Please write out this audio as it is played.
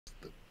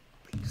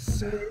It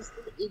is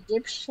the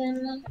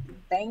Egyptian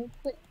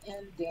banquet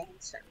and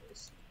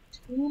dancers,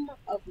 tomb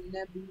of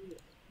Nebu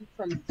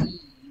from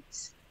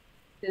Thebes.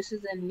 This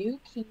is a New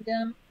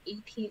Kingdom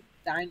 18th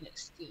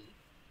dynasty.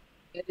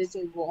 It is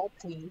a wall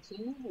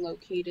painting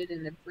located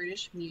in the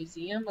British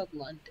Museum of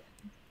London.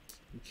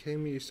 You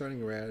kidding me? You're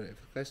starting red.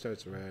 If the guy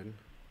starts red.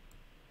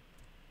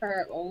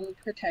 Alright, well, we'll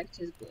protect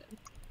his blue.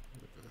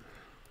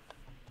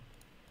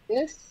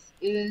 This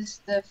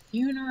is the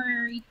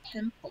funerary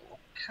temple,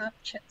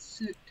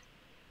 Hatshepsut,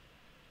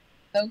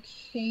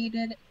 located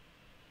in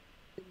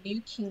the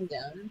New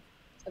Kingdom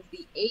of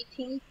the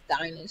 18th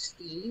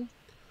dynasty.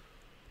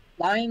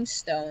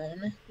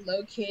 Limestone,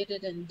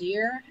 located in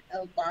Deir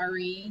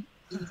el-Bahari,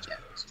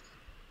 Egypt.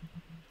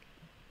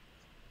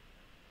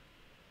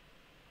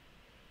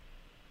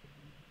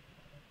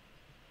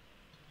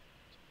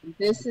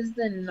 This is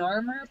the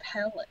Narmer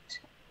palette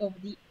of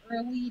the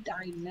early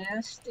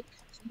dynastic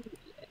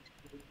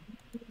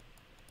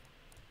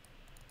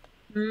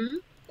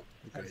period.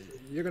 Okay,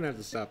 you're gonna have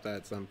to stop that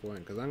at some point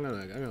because I'm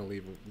gonna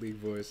leave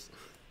voice.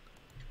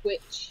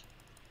 Twitch.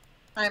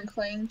 I'm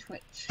playing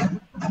Twitch.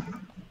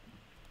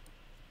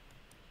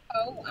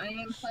 Oh, I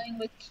am playing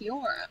with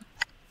Kiora.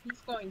 He's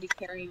going to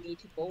carry me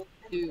to Gold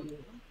 2.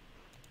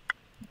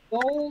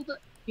 Gold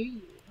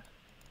 2.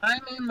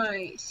 I'm in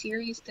my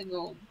series to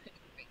Gold pick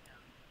right now.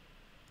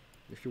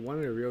 If you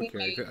wanted a real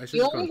character, I should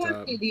you just only go have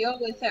top. to deal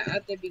with it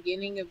at the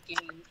beginning of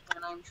games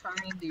when I'm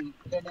trying to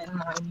get in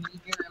my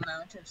meager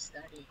amount of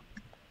study.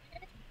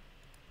 Okay?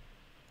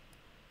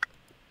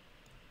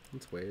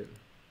 Let's wait.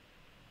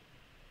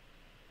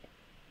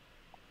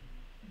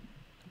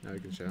 Now we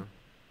can show.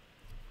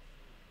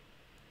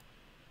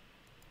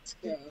 Let's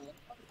go.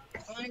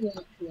 I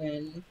want to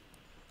win.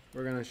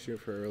 We're gonna shoot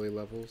for early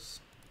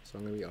levels, so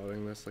I'm gonna be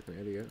autoing this like an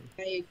idiot.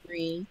 I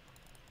agree.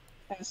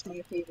 That's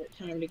my favorite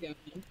time to go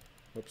in.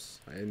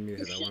 Whoops, I didn't mean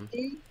to hit that one.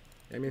 Dude.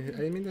 I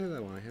didn't mean to hit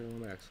that one. I hit it on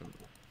by accident.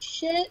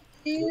 Shit,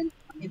 dude.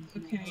 It's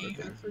okay.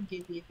 I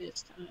forgive you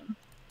this time.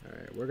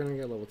 Alright, we're gonna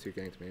get level 2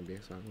 ganked maybe,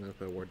 so I'm gonna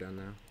put a ward down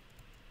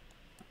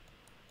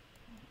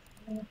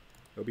now.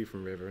 It'll be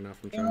from River, not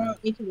from Try. No,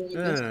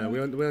 we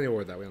only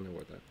ward that. We only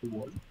ward that.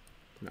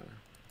 No.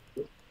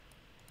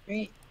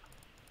 Great.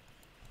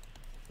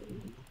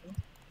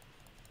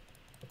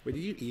 Wait,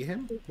 did you eat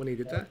him when he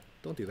did that?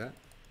 Don't do that.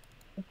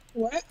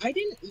 What? I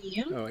didn't eat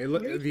him. Oh, it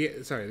looked.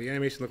 Sorry, the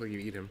animation looked like you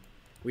eat him.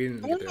 We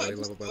didn't get the early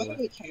level, by the way.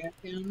 It's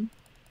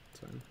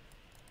fine.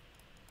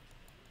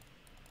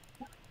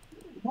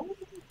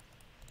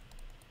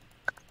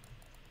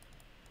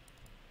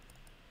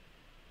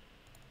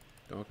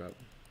 Don't look up.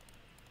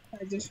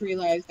 I just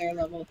realized they're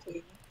level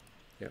 2.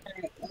 Yep.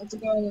 Alright, let's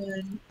go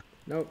in.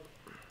 Nope.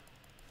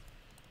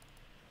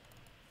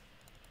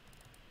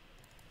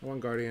 I want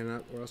Guardian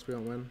up, or else we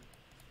don't win.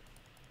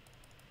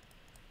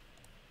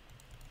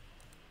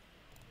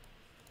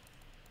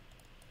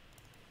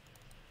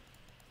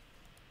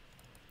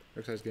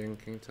 Darkside's getting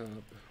king top.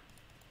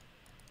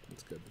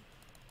 That's good.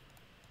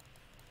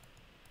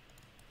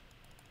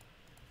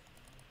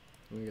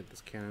 Let me get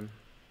this cannon.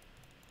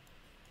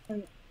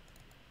 Oh.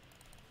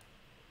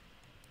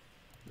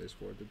 They just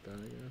warded that,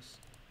 I guess.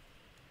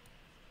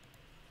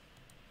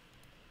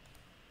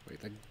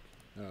 Wait, that...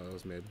 Oh, that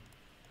was mid.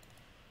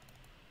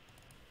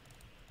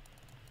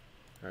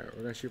 Alright,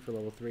 we're gonna shoot for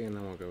level 3 and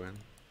then we'll go in.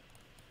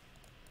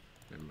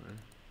 Never mind.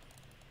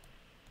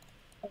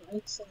 Oh,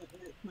 excellent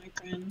work, my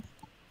friend.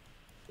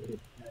 Nope.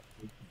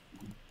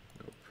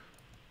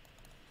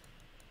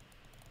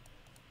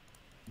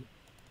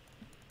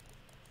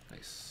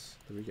 Nice.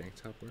 The regank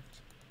top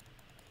worked.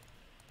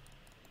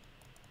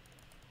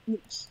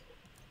 Oops.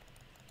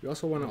 We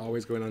also want to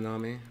always go in on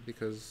Nami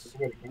because...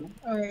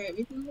 Alright,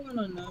 we can go in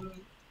on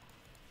Nami.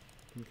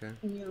 Okay.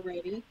 When you're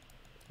ready.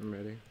 I'm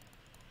ready.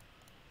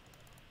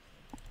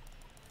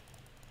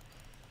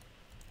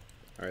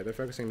 Alright, they're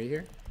focusing me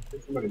here?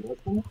 Okay,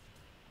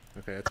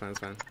 that's fine, that's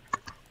fine.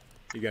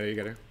 You got her, you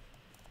got her.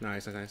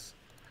 Nice, nice,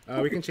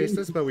 nice. We can chase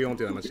this, but we won't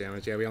do that much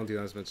damage. Yeah, we don't do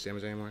that much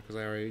damage anymore because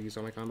I already used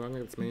all my combo. I'm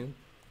gonna get this minion.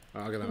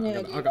 I'll get that.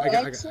 I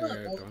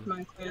got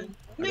my friend.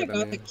 I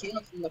got the kill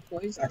from the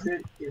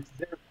poison.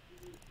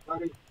 Oh,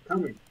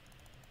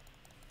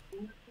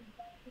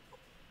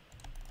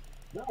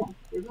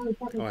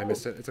 I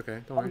missed it. It's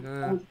okay. Don't worry.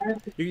 No.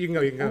 You can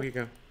go. You can go. You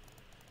can go.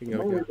 You can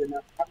go.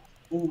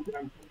 You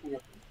can go.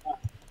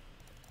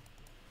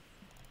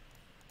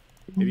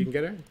 Maybe you can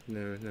get her? No,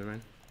 never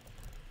mind.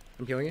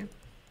 I'm healing you.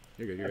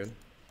 You're good, you're good.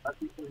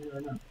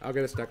 I'll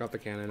get a stack off the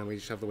cannon and we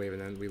shove the wave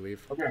and then we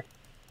leave. Okay.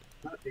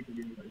 Give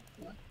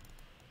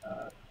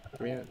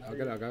me it. I'll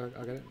get it, I'll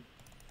get it.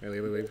 Hey,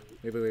 leave.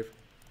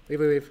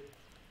 Leave.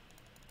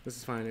 This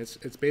is fine.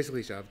 It's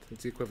basically shoved.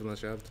 It's the equivalent of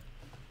shoved.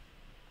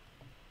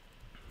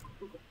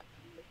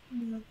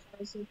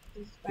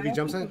 If he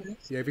jumps in,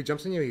 yeah, if he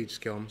jumps in you, you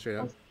just kill him straight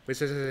up. Wait,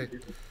 say.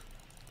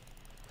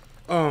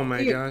 Oh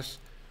my gosh.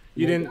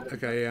 You didn't,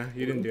 okay, yeah,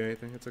 you didn't do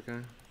anything. It's okay.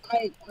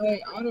 I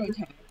auto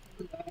attack.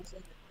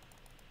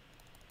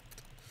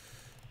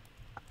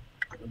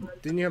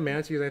 Didn't you have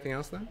mana to use anything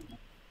else though?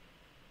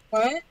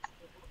 What?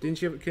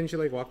 Couldn't you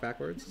like walk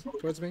backwards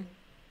towards me?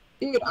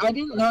 Dude, I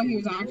didn't know he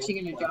was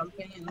actually gonna jump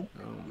in.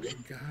 Oh my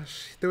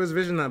gosh. There was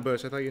vision in that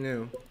bush. I thought you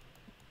knew.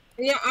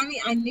 Yeah, I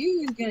mean, I knew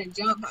he was gonna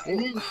jump. I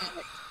didn't know,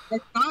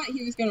 like, I thought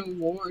he was gonna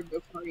ward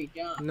before he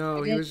jumped.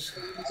 No, he was.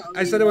 I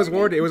I said it was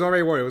warded. It was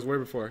already warded. It was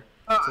warded before.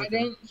 Oh, Okay. I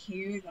didn't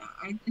hear that.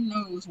 I didn't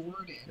know it was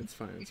warded. It's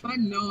fine. It's if fine. I'd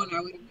known,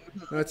 I would have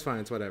definitely. No, it's fine.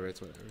 It's whatever.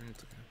 It's whatever.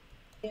 It's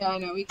okay. Yeah, I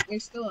know. We're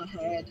still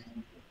ahead.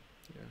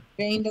 Yeah.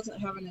 Bane doesn't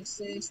have an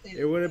assist.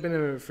 It would have been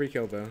a free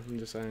kill though. I'm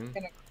just saying.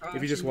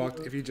 If you just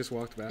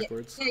walked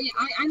backwards. Yeah,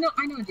 I know,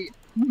 dude.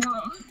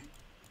 No.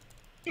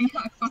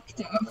 I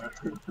fucked up.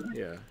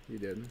 Yeah, you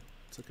did.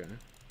 It's okay.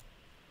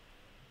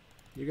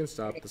 You can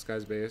stop this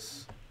guy's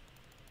base.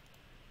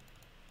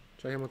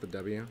 Try him with a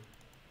W.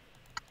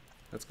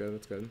 That's good.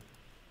 That's good.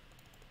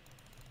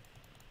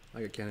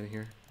 I got cannon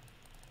here.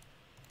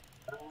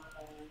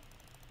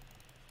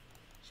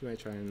 She might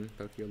try and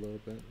poke you a little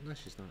bit. No,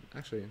 she's not.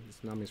 Actually,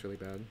 this Nami's really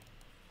bad.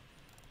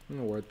 I'm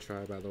gonna ward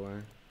try, by the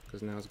way,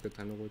 because now's a good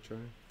time to ward try.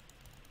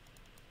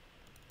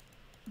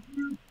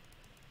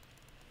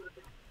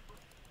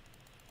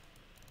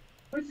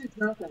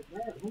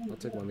 I'll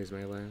take one of these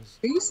melees.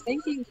 Who's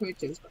thinking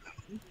Twitch is bad?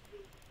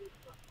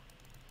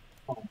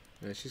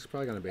 Yeah, she's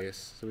probably gonna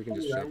base, so we can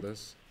just shove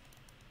this.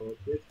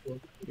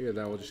 Either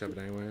that, we'll just shove it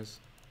anyways.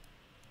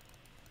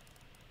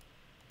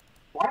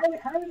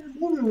 How did this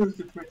woman lose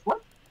to Twitch?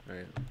 What?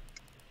 Alright.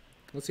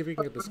 Let's see if we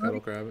can get the Scuttle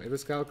Crab. If the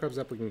Scuttle Crab's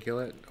up, we can kill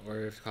it, or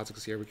if Kha'Zix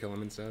is here, we kill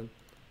him instead.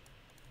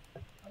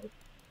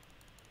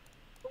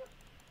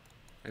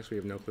 Actually, we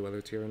have no clue whether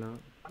it's here or not.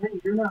 I mean,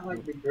 you're not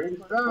like the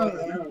greatest.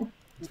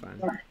 It's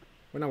fine.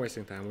 We're not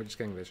wasting time, we're just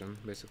getting vision,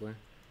 basically.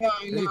 Yeah,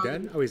 I Is know. he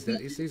dead? Oh, he's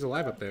dead. He's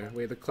alive up there.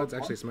 Wait, the Clud's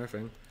actually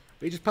smurfing.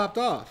 But he just popped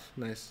off!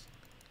 Nice.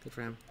 Good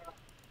for him.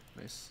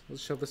 Nice.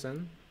 Let's shove this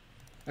in.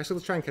 Actually,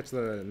 let's try and catch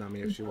the Nami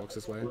if she walks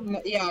this way.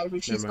 No, yeah,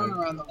 but she's Never going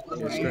mind. around the one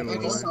Yeah, she's way. going the I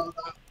wrong just way. saw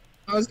that.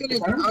 I was gonna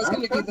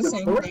do the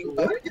same thing,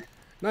 but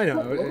No, I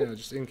know, you know,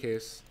 just in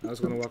case. I was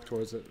gonna walk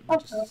towards it,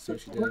 just to see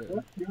if she did it.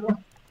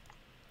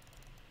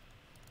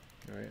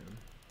 Alright.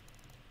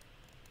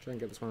 Try and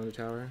get this one on the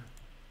tower.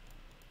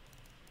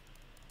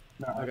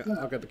 I'll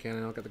get the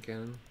cannon, I'll get the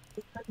cannon.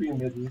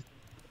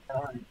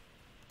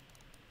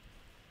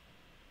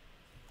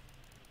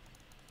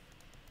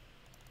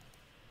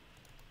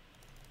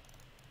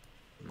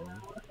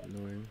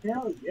 Annoying.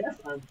 Hell yes,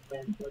 I'm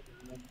playing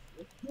fucking.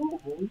 It's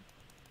doable.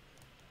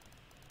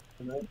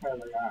 And then kind of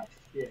like, ah,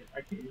 shit,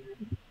 I can't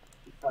even.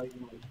 It's probably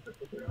gonna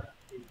put their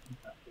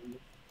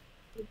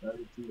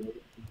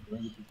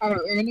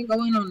alright, we're gonna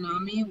go in on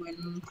Nami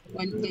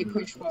when they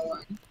push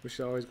forward. We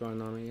should always go on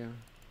Nami, yeah.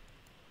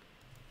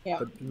 Yeah.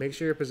 But make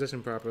sure you're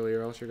positioned properly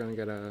or else you're gonna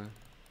get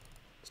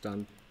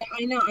stunned.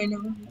 I know.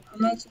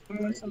 Unless I'm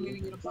gonna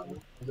get a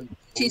bubble.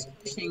 She's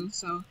pushing,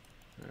 so.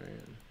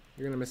 Alright.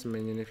 You're gonna miss a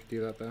minion if you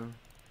do that though.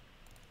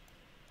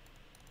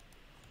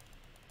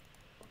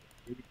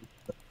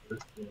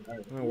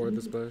 I'm gonna ward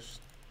this bush.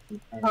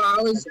 Oh,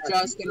 I was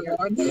just gonna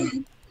ward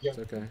that. It's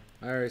okay.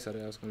 I already said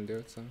it, I was gonna do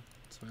it, so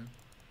it's fine.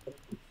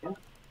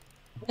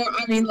 No,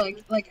 I mean,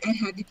 like I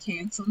had to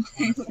cancel my.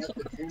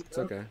 It's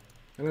okay.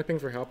 I'm gonna ping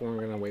for help and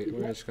we're gonna wait.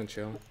 We're just gonna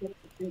chill.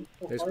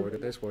 They sworded,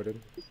 they sworded.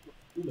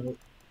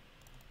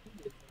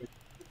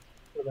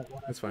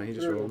 That's fine, he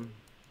just rolled.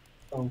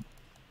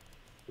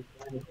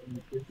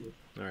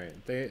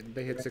 Alright, they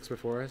hit 6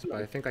 before us, but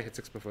I think I hit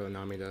 6 before the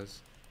Nami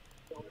does.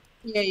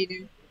 Yeah, you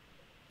do.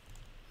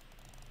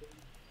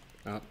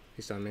 Oh,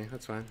 he stunned me,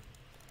 that's fine.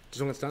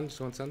 Just one stunned, just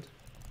one stunned.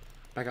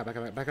 Back up, back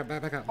up, back up,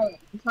 back up. Oh,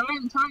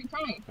 time.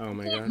 Oh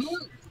my Yeah, gosh.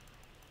 move.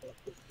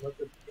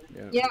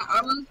 Yeah. Yeah,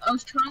 I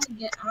was trying to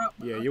get out.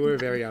 Yeah, you were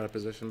very out of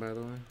position, by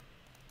the way.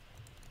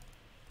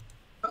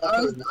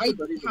 I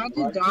had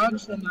to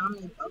dodge the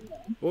Nami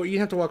bubble. Well, you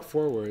have to walk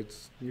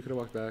forwards. You could have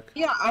walked back.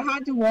 Yeah, I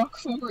had to walk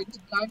forward to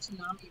dodge the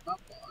Nami bubble.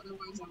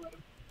 Otherwise, I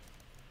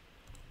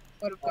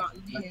would have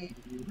gotten hit.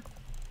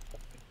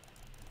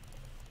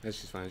 Yeah,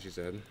 she's fine, she's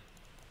dead.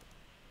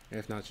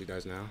 If not, she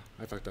dies now.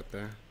 I fucked up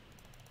there.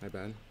 My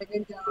bad.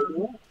 Good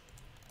job.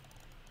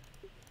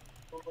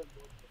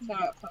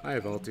 I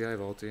have ulti, I have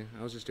ulti.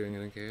 I was just doing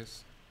it in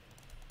case.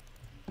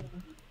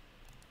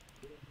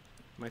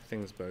 My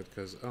thing's bugged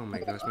because, oh my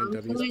gosh, my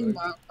W's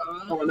bugged.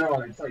 Oh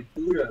no, it's like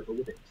Buddha, but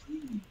with a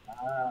T.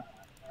 Ah,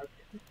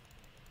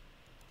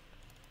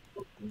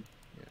 okay.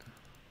 Yeah.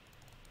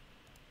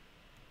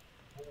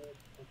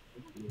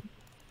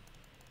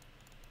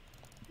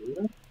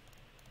 Buddha?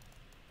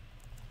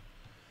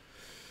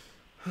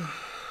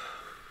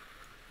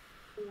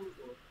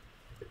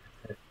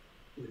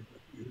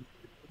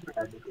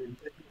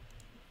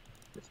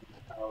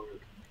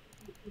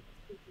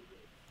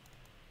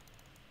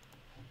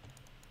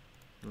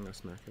 I'm gonna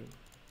smack it.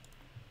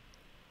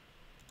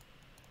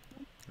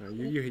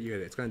 You hit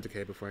it. It's gonna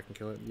decay before I can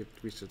kill it. You have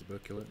to reach to the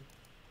book, kill it.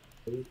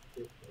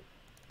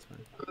 It's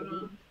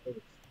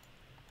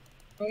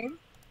fine.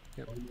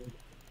 Yep.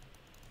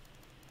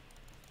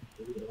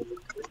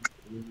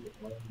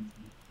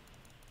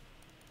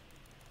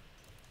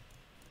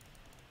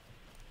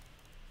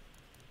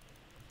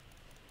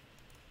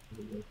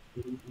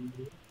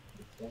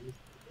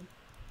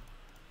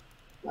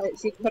 Alright,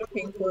 so you put a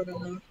pink cord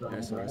in there. Yeah,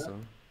 I saw. I'm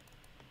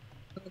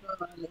gonna go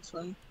around this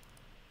way.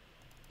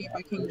 See if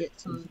I can get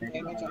some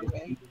damage on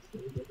me.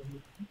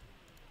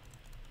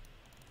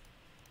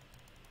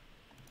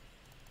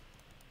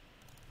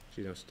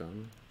 She's no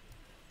stun.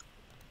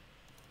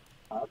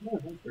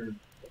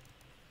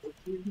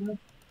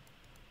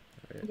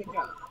 Good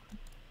job.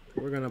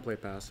 We're gonna play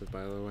passive,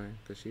 by the way,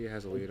 because she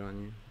has a lead on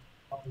you.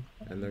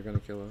 And they're gonna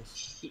kill us.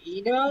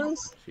 She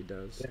does? She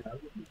does.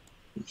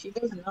 She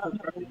does not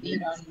have a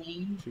lead on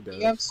me. She does.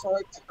 You have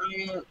sword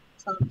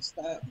time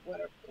stat,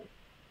 whatever.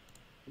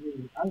 I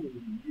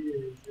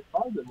mean, it's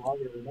probably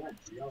longer than that,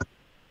 to be honest.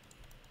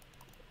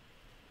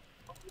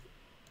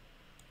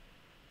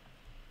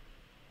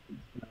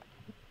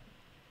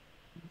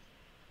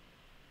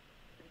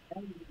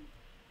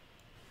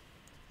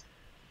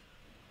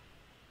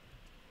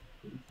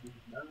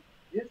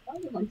 Yeah, it's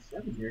probably like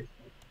 7 years.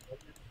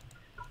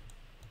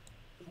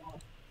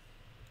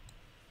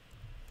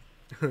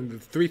 The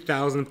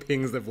 3,000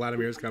 pings that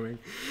Vladimir's coming.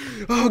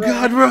 Oh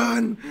god,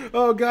 run!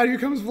 Oh god, here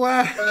comes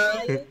Vlad!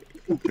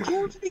 Be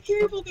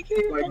careful, be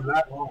careful! Like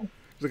that long.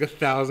 There's like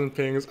 1,000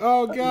 pings.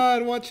 Oh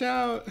god, watch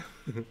out!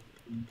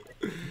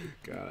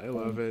 God, I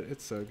love it.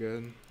 It's so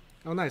good.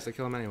 Oh nice, I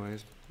kill him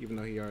anyways. Even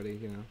though he already,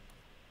 you know.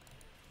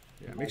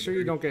 Yeah, make sure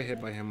you don't get hit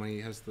by him when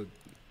he has the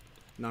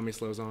Nami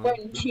slows on.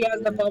 When she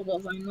has the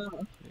bubbles, I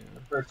know. Yeah.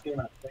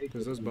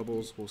 Because those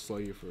bubbles will slow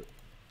you for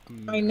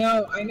I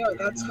know.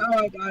 That's how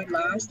I died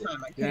last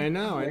time. Yeah, I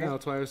know.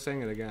 That's why I was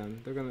saying it again.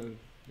 They're gonna...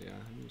 Yeah,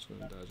 I'm just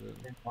gonna dodge it.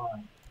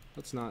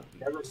 Let's not...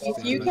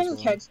 If you can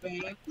catch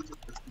me...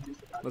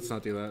 Let's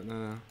not do that.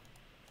 No.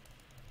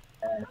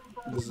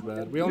 This is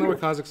bad. We all know where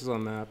Kha'Zix is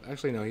on the map.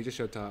 Actually, no, he just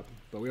showed top.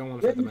 But we don't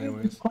want to fight them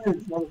anyways.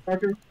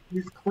 Motherfucker.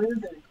 He's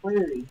cleansed and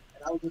clarity.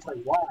 And I was just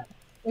like, why?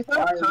 It's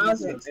not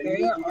Kha'Zix.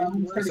 They are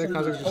I said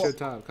Kha'Zix just showed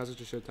top. Kha'Zix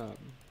just showed top.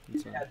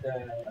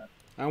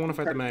 I don't want to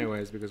fight them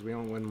anyways because we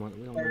don't win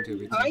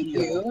 2v2. I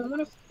do. I want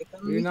to fight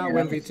them. We do not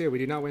win v2. We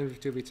do not win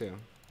 2v2.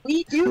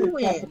 We do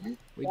win.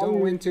 We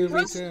don't win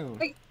 2v2.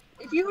 Like,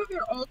 if you have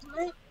your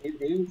ultimate,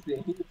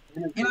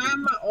 and I have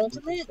my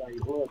ultimate,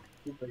 and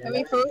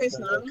we focus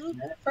Nami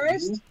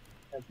first,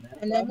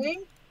 and then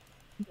we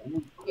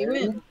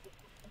win.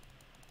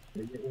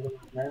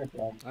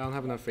 I don't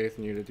have enough faith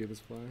in you to do this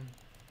play.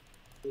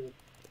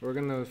 We're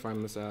gonna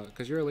farm this out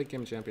because you're a late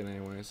game champion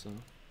anyway, so.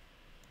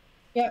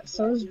 Yeah,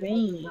 so is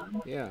Vayne.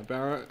 Yeah,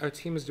 but our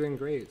team is doing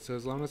great. So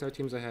as long as our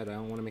team's ahead, I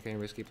don't want to make any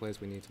risky plays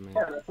we need to make.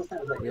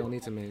 We all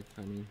need to make.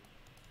 I mean,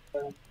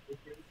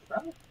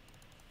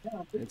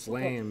 it's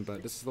lame,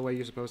 but this is the way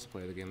you're supposed to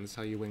play the game. This is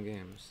how you win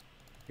games.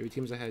 If your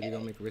team's ahead, you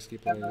don't make risky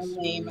plays.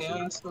 Lame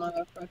ass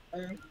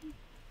motherfucker.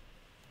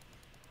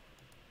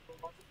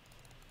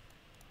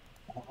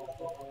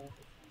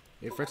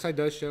 If Rek'Sai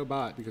does show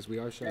bot because we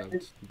are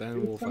shoved,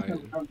 then we'll fight.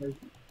 I'm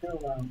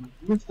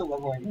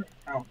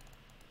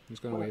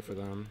just gonna wait for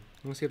them.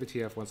 I'm gonna see if the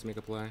TF wants to make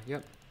a play.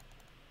 Yep.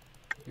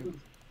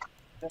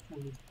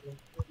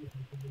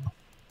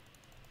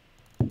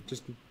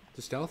 Just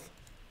the stealth.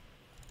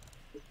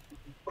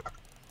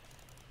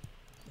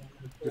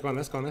 Go on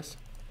this. Go on this.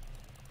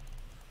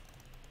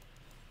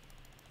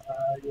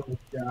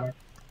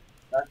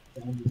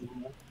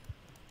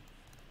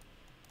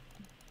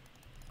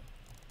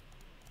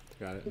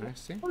 Got it. Nice.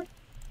 See?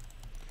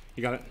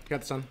 You got it. You got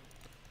the sun.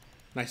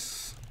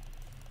 Nice.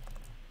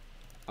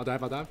 I'll dive.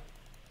 Try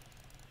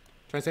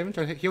and save him.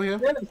 Try and heal.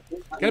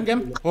 Get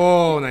him.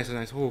 Oh, nice.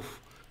 Oof.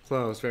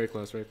 Close. Very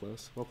close.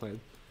 Well played.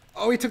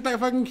 Oh, he took that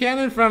fucking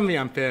cannon from me.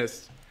 I'm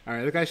pissed.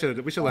 Alright, the guy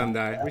should. We should let him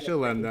die. We should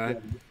let him die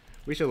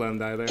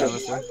there,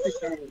 honestly.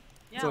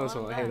 Yeah,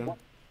 So I hate him.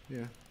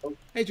 Yeah.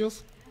 Hey,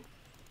 Jules.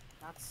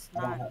 That's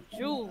not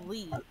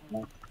Julie.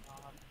 Oh,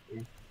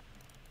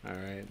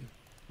 Alright.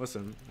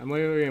 Listen, I'm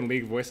literally in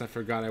League Voice and I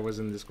forgot I was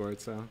in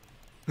Discord, so.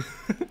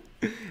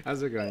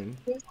 How's it going?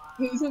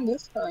 Who's in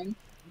Discord?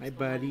 My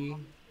buddy.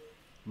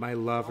 My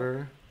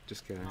lover.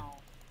 Just kidding.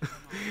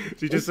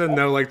 She just said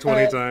no like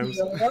 20 times.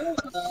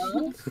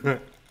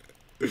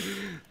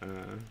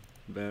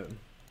 Bet.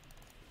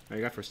 Oh,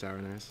 you got first tower,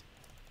 nice.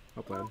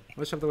 Well played.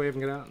 Let's shove the wave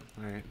and get out.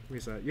 Alright,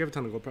 reset. You have a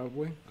ton of gold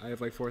probably. I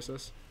have like 4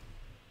 assists.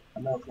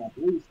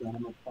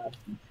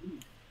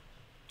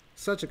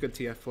 Such a good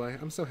TF play.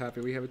 I'm so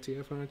happy we have a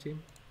TF on our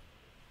team.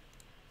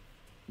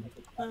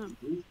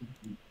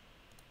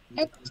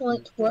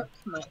 Excellent work,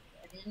 my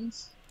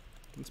friends.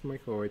 Let's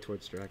make our way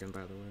towards Dragon,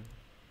 by the way.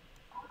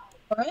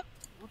 What?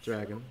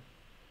 Dragon.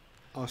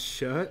 Oh,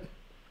 shut.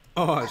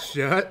 Oh,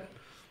 shut.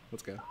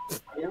 Let's go.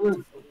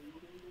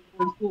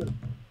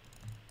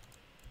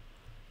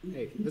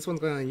 Hey, this one's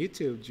going on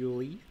YouTube,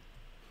 Julie.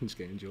 I'm just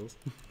kidding, Jules.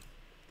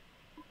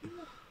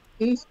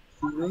 Who's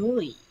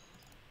Julie?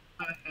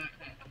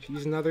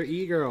 She's another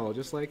E-girl,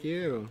 just like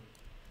you.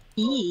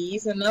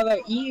 He's another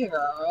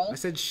E-girl. I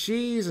said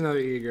she's another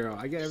E-girl.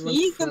 I get everyone.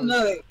 She's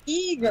another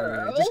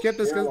E-girl. Right, just get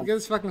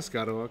this fucking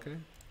scuttle, okay?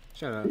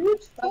 Shut up.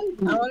 I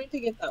wanted to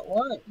get that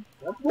one.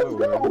 Oh,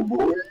 word.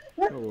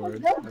 Oh,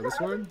 word. Oh, this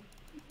word?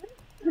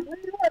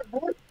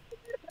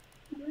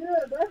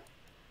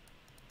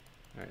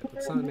 Alright,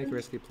 let's not make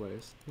risky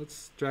plays.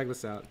 Let's drag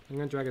this out. I'm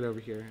gonna drag it over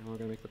here, and we're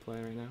gonna make the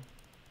play right now.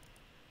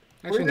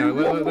 Actually, no.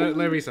 Let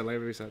it reset. Let it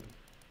reset.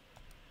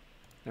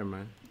 Never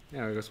mind.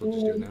 Yeah, I guess we'll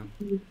just do it now.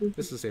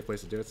 This is a safe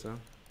place to do it, so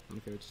I'm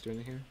okay with just doing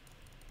it here.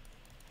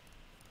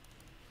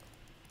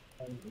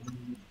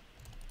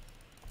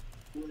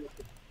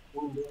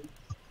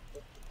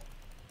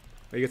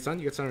 Oh, you get stun?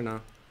 You get stun or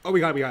no? Oh, we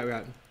got it. We got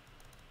him.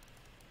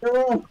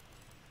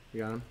 We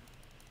got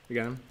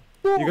him.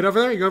 You good over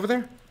there? You go over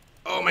there?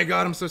 Oh my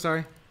god, I'm so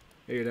sorry.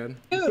 Yeah, you're dead.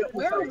 Dude,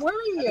 where were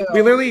you?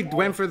 We literally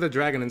went for the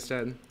dragon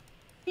instead.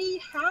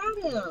 We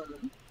had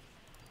him.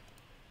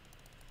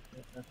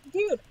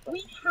 Dude, we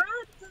had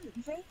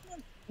the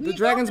dragon. The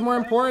dragon's more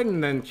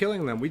important than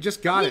killing them. We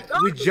just got it.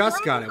 We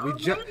just got it. We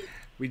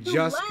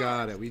just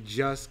got it. We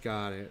just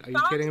got it. Are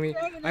you kidding me?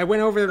 I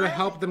went over there to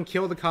help them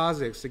kill the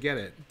Kazakhs to get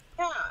it.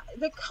 Yeah,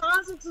 the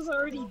Kazakhs is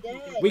already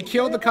dead. We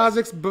killed the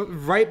Kazakhs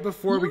right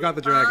before we got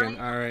the dragon.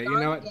 All right, you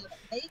know what?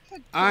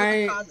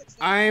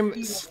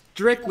 I'm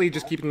strictly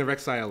just keeping the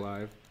Rek'Sai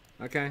alive.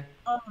 Okay.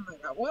 Oh my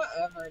god,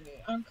 whatever, dude.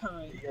 I'm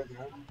coming.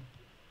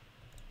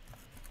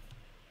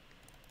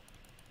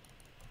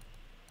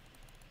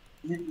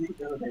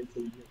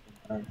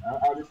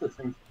 I'll just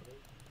assume.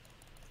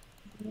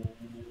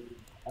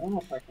 I don't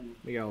know if I can.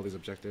 We got all these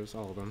objectives,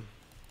 all of them.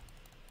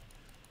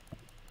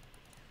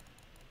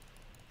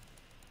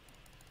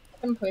 I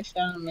can push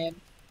down mid.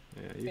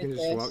 Yeah, you can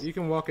just walk. You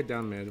can walk it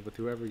down mid with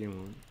whoever you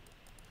want.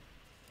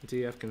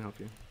 TF can help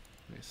you.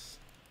 Nice.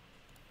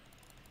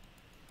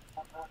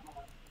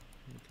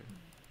 Okay.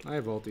 I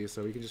have ulti,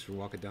 so we can just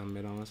walk it down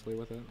mid honestly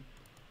with it.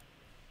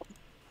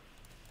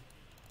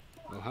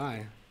 Oh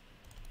hi.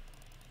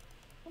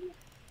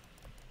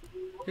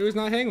 Who's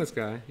not hitting this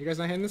guy? You guys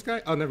not hitting this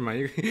guy? Oh, never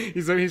mind.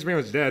 He's pretty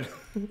much dead.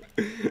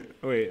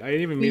 Oh, wait, I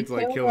didn't even mean to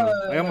like kill him.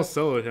 I almost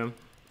soloed him.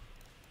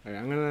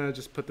 Alright, I'm gonna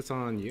just put this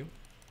on you.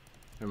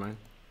 Never mind.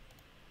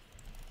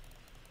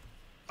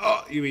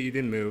 Oh, you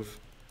didn't move.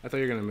 I thought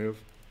you were gonna move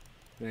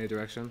in any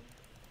direction.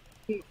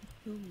 Who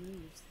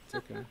moves? It's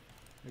okay.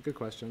 A good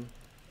question.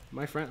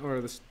 My friend or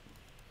this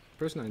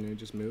person I knew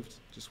just moved.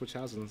 Just switched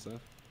houses and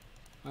stuff.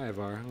 I have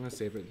R. I'm gonna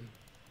save it.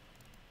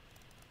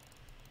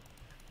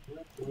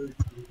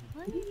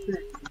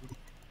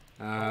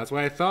 That's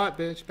what I thought,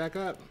 bitch. Back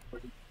up.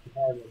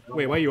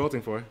 Wait, what are you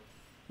ulting for?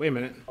 Wait a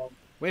minute.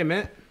 Wait a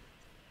minute.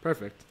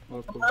 Perfect.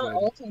 Well, What am I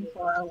ulting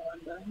for, I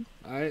wonder?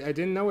 I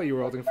didn't know what you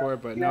were ulting for,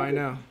 but now I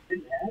know.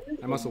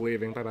 I'm also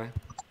leaving. Bye bye.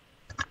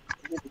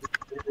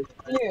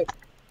 Dude.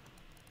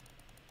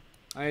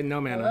 I had no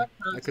mana.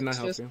 I could not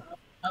help you.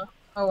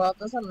 Oh well, it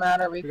doesn't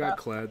matter. We got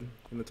Kled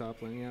in the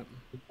top lane, yep.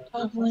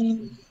 top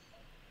lane.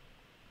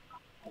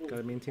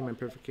 Gotta maintain my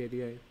perfect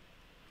KDA.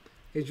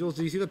 Hey Jules,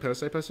 did you see the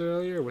post I posted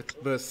earlier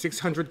with the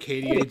 600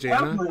 KDA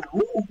Janna?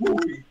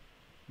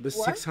 The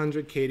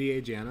 600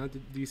 KDA Janna? Do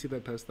you see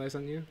that post that I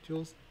sent you,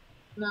 Jules?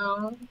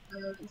 No, I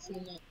haven't seen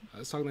it. I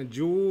was talking to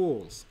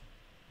Jules.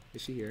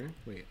 Is she here?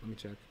 Wait, let me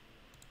check.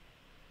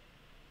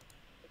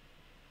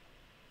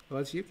 Oh,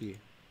 that's Yuki.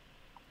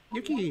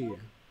 Yuki!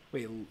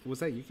 Wait, was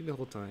that Yuki the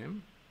whole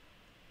time?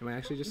 Am I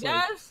actually just like...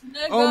 Yes,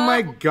 nigga. Oh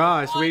my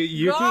gosh, Oh wait, my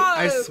Yuki, God.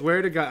 I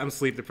swear to God, I'm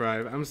sleep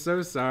deprived. I'm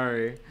so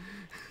sorry.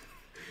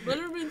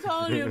 Literally been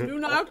telling you, do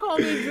not call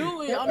me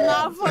Julie. I'm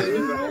not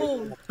fucking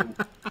Jules.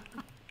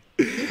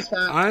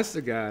 Honest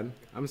to God,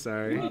 I'm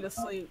sorry. You need to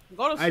sleep.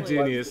 Go to sleep. I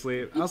do need to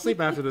sleep. I'll sleep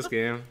after this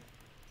game.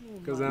 Oh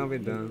Because my then I'll be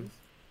done.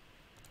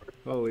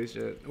 Holy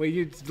shit. Wait,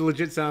 you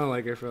legit sounded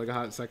like her for like a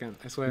hot second,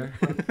 I swear.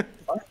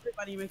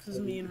 Everybody mixes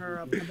me and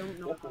her up. I don't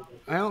know how.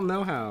 I don't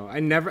know how.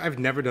 I've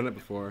never done it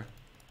before.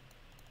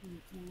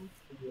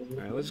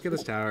 Alright, let's just get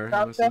this tower.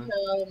 Drop the honestly.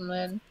 hill,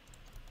 man.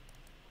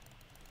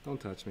 Don't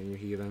touch me, you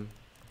heathen.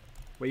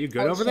 Wait, you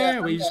good Oh, over shit, there?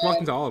 I'm Wait, you just dead. walked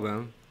into all of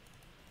them.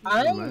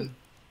 Never I mind.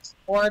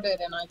 sported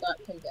and I got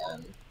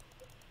condemned.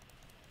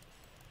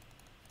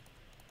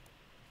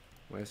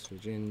 West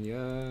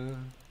Virginia,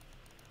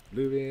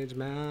 Blue Ridge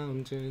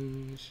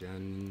Mountain,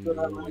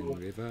 Shenandoah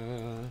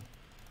River.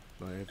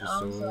 Life is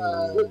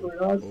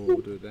so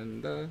older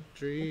than the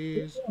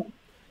trees.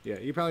 Yeah,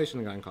 you probably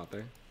shouldn't have gotten caught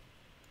there.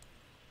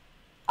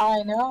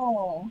 I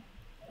know.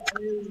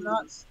 I'm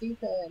not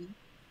stupid.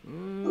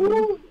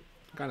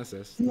 Got an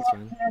assist. That's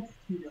fine.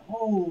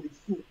 Holy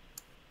shit.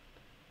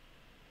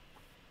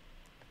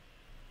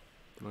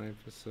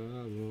 Life is so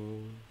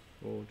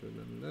older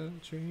than the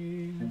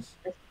trees.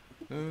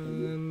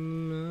 And the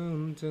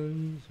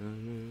mountains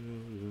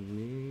under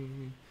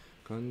me.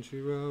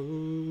 Country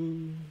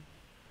road,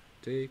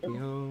 take me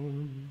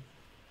home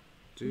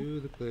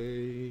to the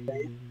place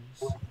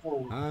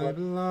I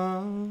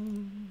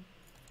belong.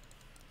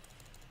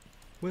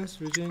 West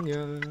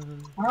Virginia.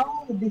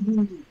 How did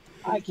he?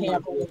 I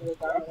can't believe it.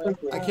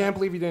 I can't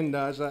believe you didn't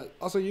dodge that.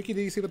 Also, Yuki,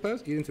 did you see the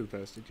post? You didn't see the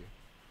post, did you?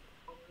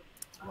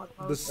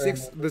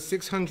 The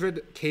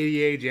 600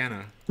 KDA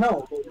Janna.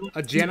 No.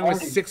 A Janna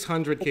with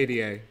 600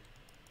 KDA.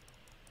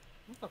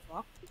 What the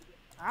fuck?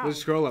 Ow. Just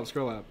scroll up,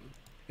 scroll up.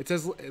 It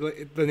says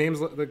the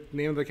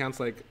name of the account's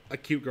like a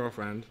cute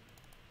girlfriend,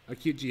 a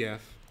cute GF.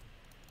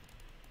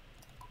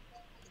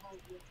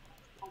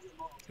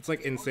 It's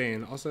like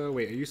insane. Also,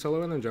 wait, are you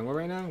solo in the jungle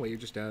right now? Wait, you're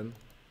just dead.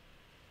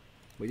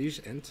 Wait, you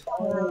just int?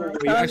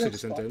 Wait, you actually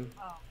just inted.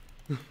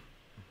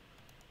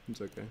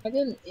 It's okay. I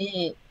didn't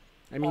int.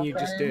 I mean, you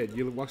just did.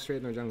 You walked straight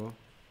in the jungle.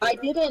 I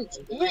didn't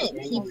int.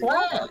 He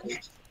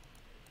flashed.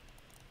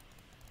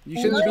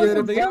 You shouldn't be there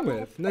to begin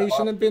with. No, you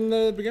shouldn't have been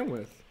there to begin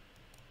with.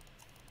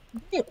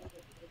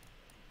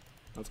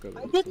 Let's go.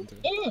 I didn't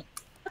int.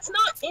 That's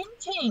not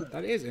inting.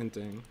 That is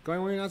inting.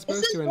 Going where you're not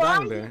supposed This to is and why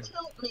dying you there.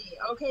 killed me,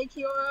 okay,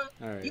 Kiora?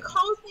 Alright. You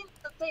call things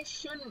that they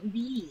shouldn't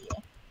be.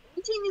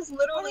 Inting is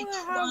literally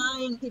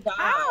trying to die.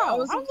 How? I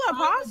was How's that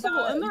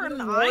possible? And they're in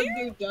the iron?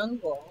 their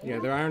jungle. Yeah,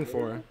 they're Iron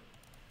 4.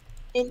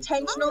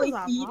 Intentionally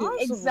How is that feeding. possible?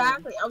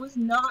 Exactly. I was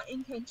not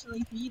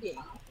intentionally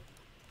feeding.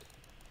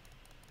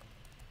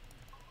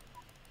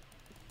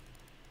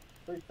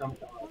 We're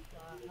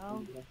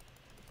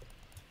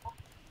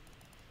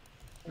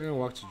gonna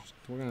walk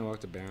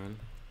to Baron.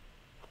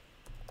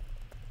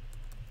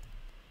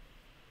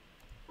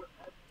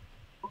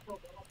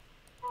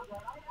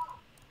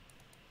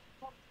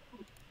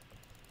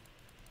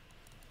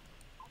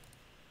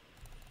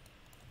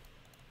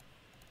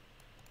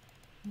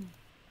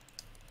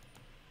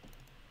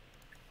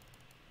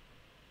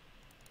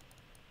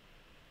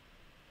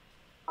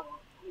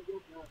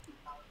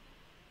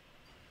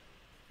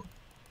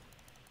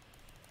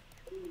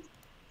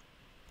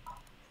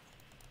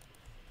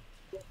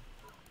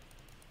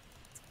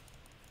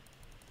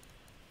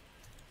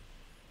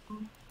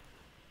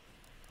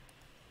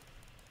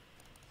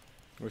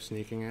 We're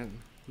sneaking it.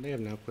 They have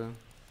no clue.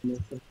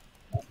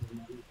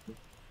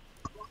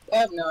 I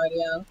have no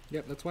idea.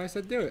 Yep, that's why I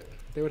said do it.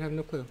 They would have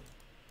no clue.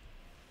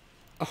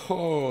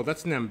 Oh,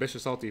 that's an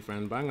ambitious ulti,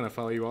 friend, but I'm gonna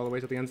follow you all the way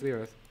to the ends of the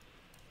earth.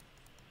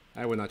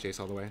 I would not chase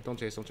all the way. Don't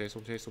chase, don't chase,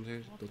 don't chase, don't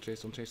chase, don't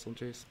chase, don't chase, don't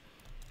chase.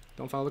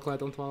 Don't follow the Clyde,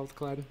 don't follow the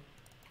Clyde.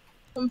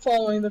 I'm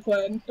following the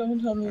Clyde.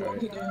 Don't tell me what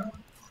to do.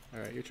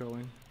 Alright, you're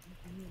trolling.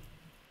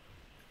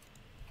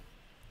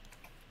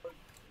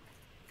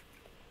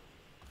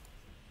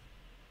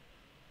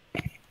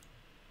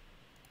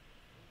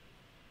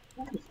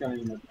 I'm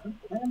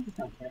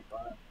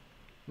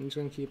just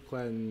gonna keep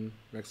Clyde and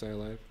Rek'Sai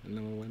alive, and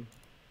then we'll win.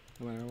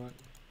 No matter what.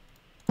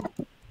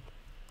 I'm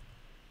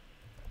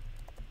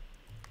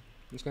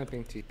just gonna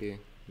ping TP.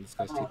 This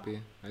guy's TP.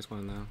 I just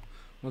wanna know.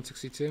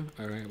 162?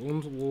 Alright,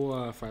 we'll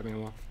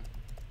 5-man walk.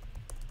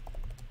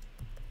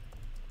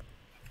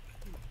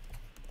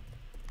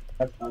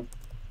 That's fine.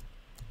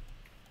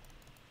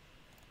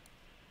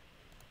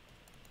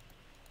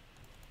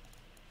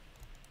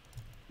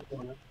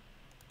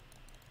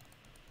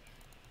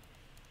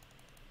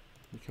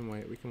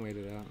 We can wait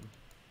it out.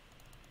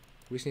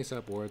 We just need to set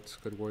up wards,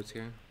 good wards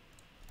here.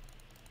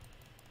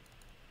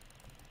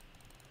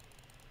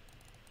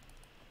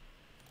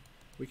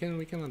 We can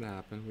let it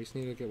happen. We just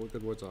need to get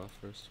good wards off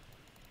first.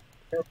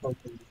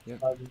 Yep.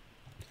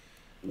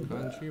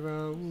 Country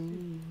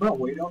road. Bro,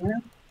 wait on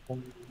here.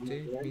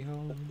 Take me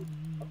home.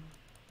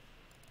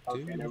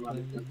 Okay, never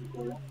mind.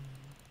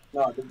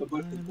 No, the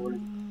bush is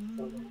boarded.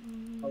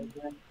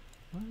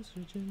 West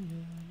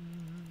Virginia.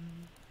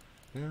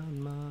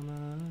 Down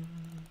mama.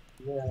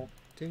 Yeah.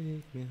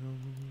 Take me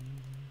home.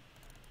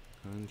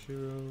 Country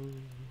road.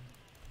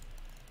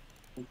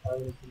 I'm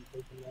tired of him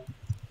taking that.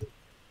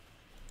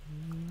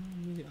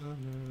 We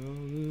honor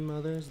own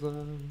mother's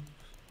love.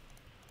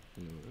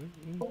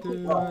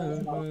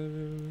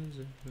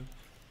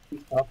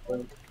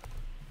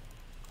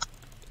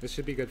 This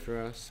should be good for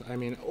us. I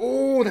mean,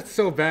 oh, that's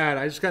so bad.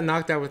 I just got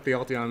knocked out with the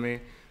ulti on me.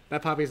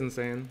 That Poppy's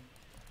insane.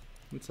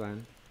 It's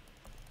fine.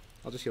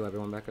 I'll just heal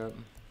everyone back up.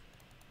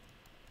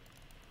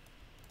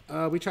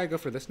 We try to go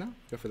for this now.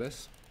 Go for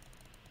this.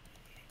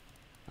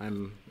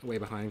 I'm way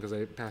behind because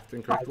I pathed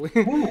incorrectly.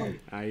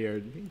 You're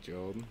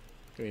Joel.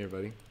 Come here,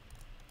 buddy.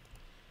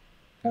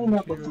 Take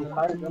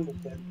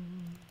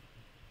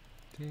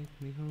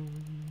me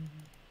home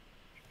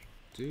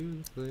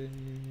to the place.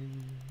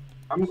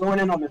 I'm going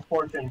in on this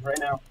fortune right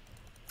now.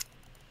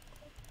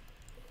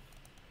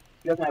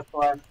 He doesn't have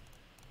flash.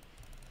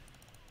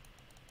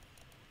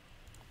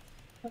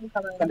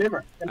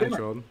 Condemner. I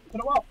trolled. To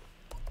the wall.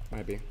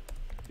 Might be.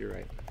 You're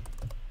right.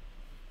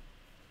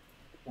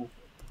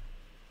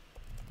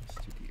 It's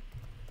too deep.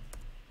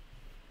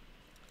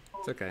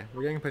 It's okay.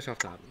 We're getting pushed off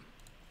top.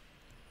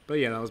 But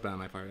yeah, that was bad on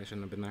my part. I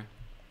shouldn't have been there.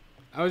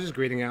 I was just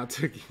greeting out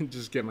to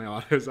just get my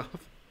autos off.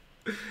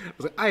 I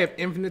was like, I have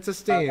infinite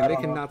sustain. They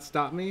cannot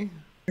stop me.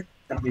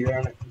 Gonna be there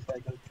in a few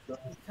seconds.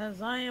 Because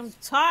I am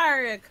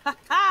Taric. Ha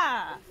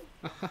ha.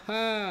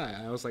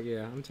 I was like,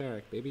 yeah, I'm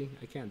Taric, baby.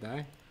 I can't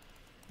die.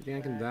 You think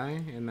I can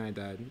die? And I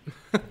died.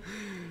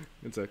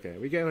 It's okay.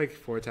 We get like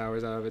 4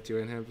 towers out of it, 2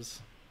 inhibs.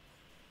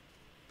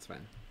 It's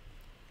fine.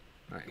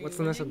 Alright, what's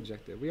the next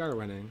objective? We are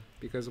winning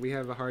because we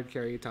have a hard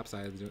carry top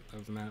side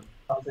of the map.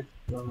 He's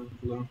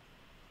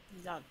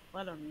got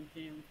blood on me,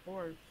 damn, of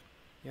course.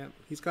 Yep,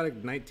 he's got a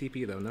Ignite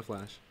TP though, no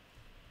flash.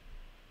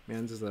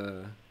 Man's is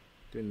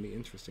doing the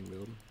interesting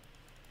build.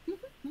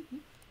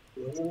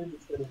 He's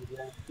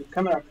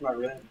coming out to my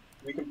red.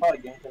 We can probably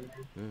gank him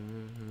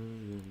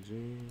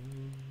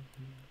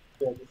here.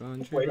 Yeah, just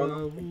Country wait on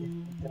road,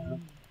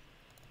 them.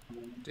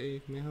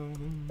 take me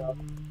home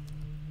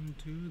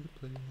to the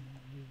place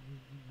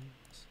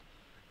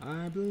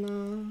I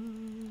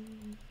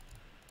belong,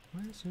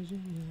 West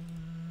Virginia.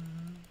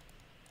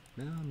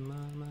 Now my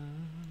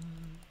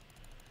mind,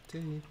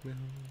 take me home.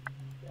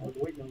 I was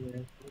waiting on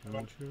there.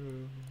 Country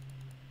road.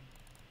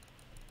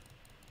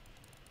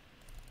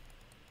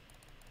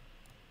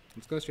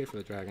 Let's go straight for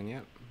the dragon.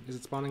 Yep. Is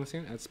it spawning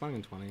soon? It's spawning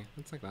in 20.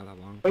 It's like not that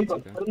long. Wait, It's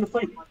okay. put him to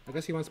sleep. I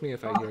guess he wants me to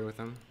fight here with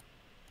him.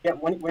 Yeah,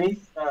 when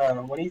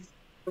he's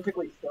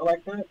perfectly still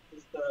like that,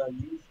 just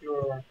use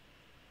your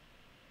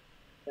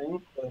thing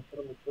to put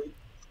him to sleep.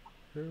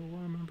 Her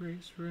warm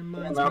embrace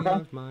reminds me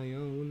of my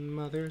own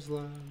mother's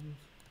love.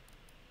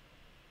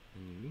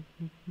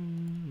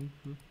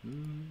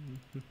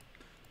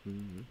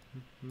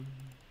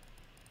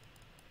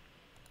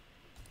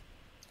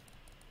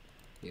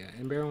 Yeah,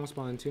 and Baron will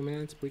spawn in 2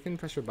 minutes. We can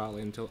pressure bot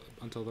lane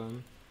until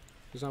then.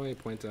 There's not really a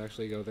point to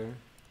actually go there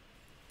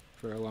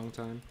for a long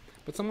time.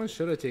 But someone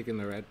should have taken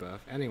the red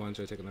buff. Anyone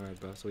should have taken the red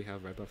buff, so we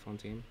have red buff on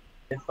team.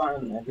 It's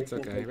fine. It's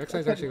okay.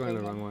 Rek'Sai's actually going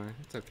the wrong way.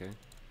 It's okay.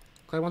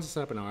 Clay wants to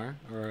set up an R,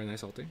 or a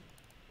nice ulti,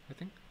 I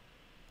think.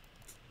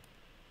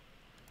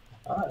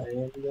 I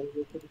am gonna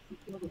go for the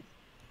security.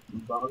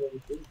 Bother the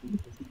system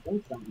because he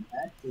thinks I'm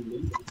actually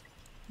leaving,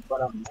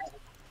 but I'm not.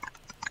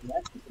 I'm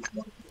actually just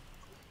not.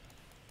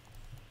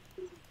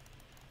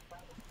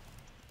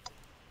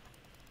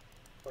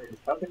 Wait, is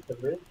Taric the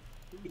red?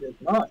 He does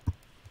not.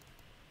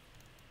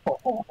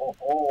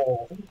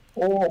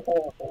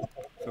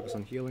 Focus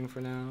on healing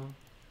for now.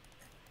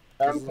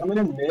 I'm coming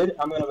in mid.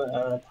 I'm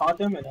gonna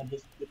taunt him and then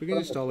just. We can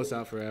just stall this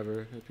out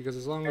forever, because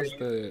as long as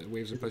the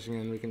waves are pushing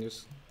in, we can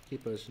just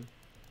keep pushing.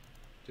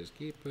 Just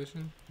keep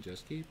pushing.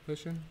 Just keep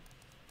pushing.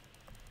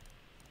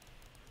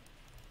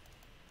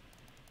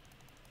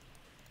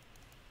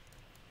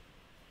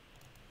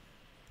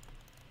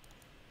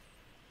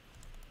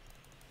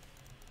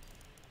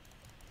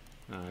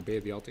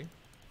 Bait the ulti,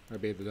 or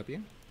bait the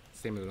W.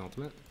 Same as an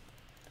ultimate.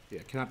 Yeah,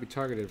 cannot be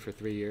targeted for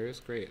 3 years.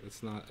 Great.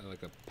 It's not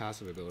like a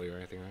passive ability or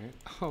anything, right?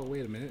 Oh,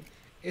 wait a minute.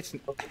 It's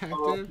an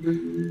active.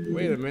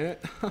 Wait a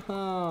minute.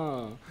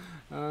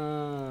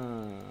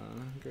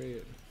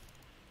 Great.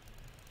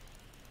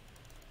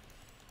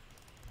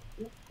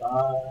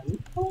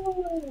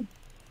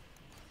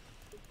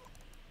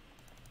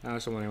 I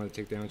also want anyone to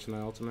take damage from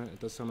that ultimate. It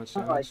does so much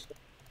damage.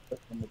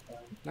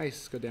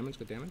 Nice. Good damage.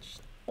 Good damage.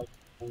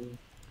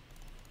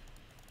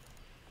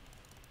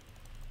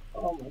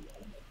 Oh my god.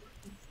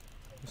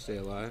 Stay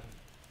alive.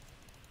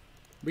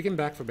 We can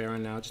back for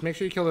Baron now. Just make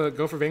sure you kill the.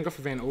 Go for Vayne. Go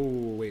for Vayne.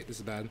 Oh wait, this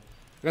is bad.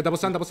 I got double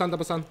stun. Double stun.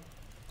 Double stun.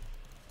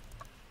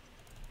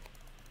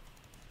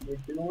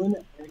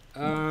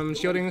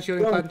 Shielding.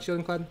 Clad.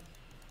 Shielding. Clad.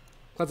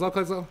 Clad's low.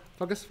 Clad's low.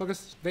 Focus.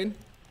 Focus. Vayne.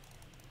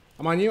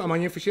 I'm on you. I'm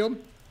on you for shield.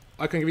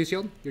 I can give you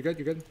shield. You're good.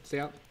 You're good. Stay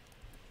out.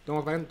 Don't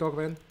walk in. Don't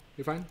walk in.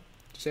 You're fine.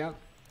 Just stay out.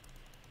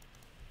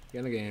 We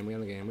in the game. We in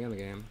the game. We in the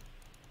game.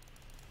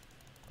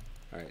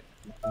 All right.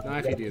 Now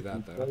if you do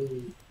that though,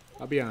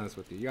 I'll be honest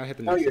with you. You gotta hit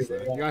the Nexus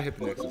though. You gotta hit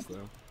the Nexus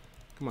though.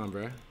 Come on,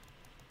 bro.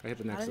 I hit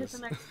the Nexus.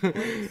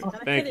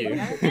 Thank you.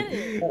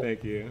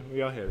 Thank you.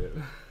 We all hit it.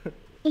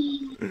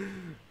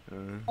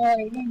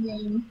 Alright, good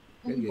game.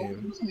 Good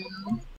game.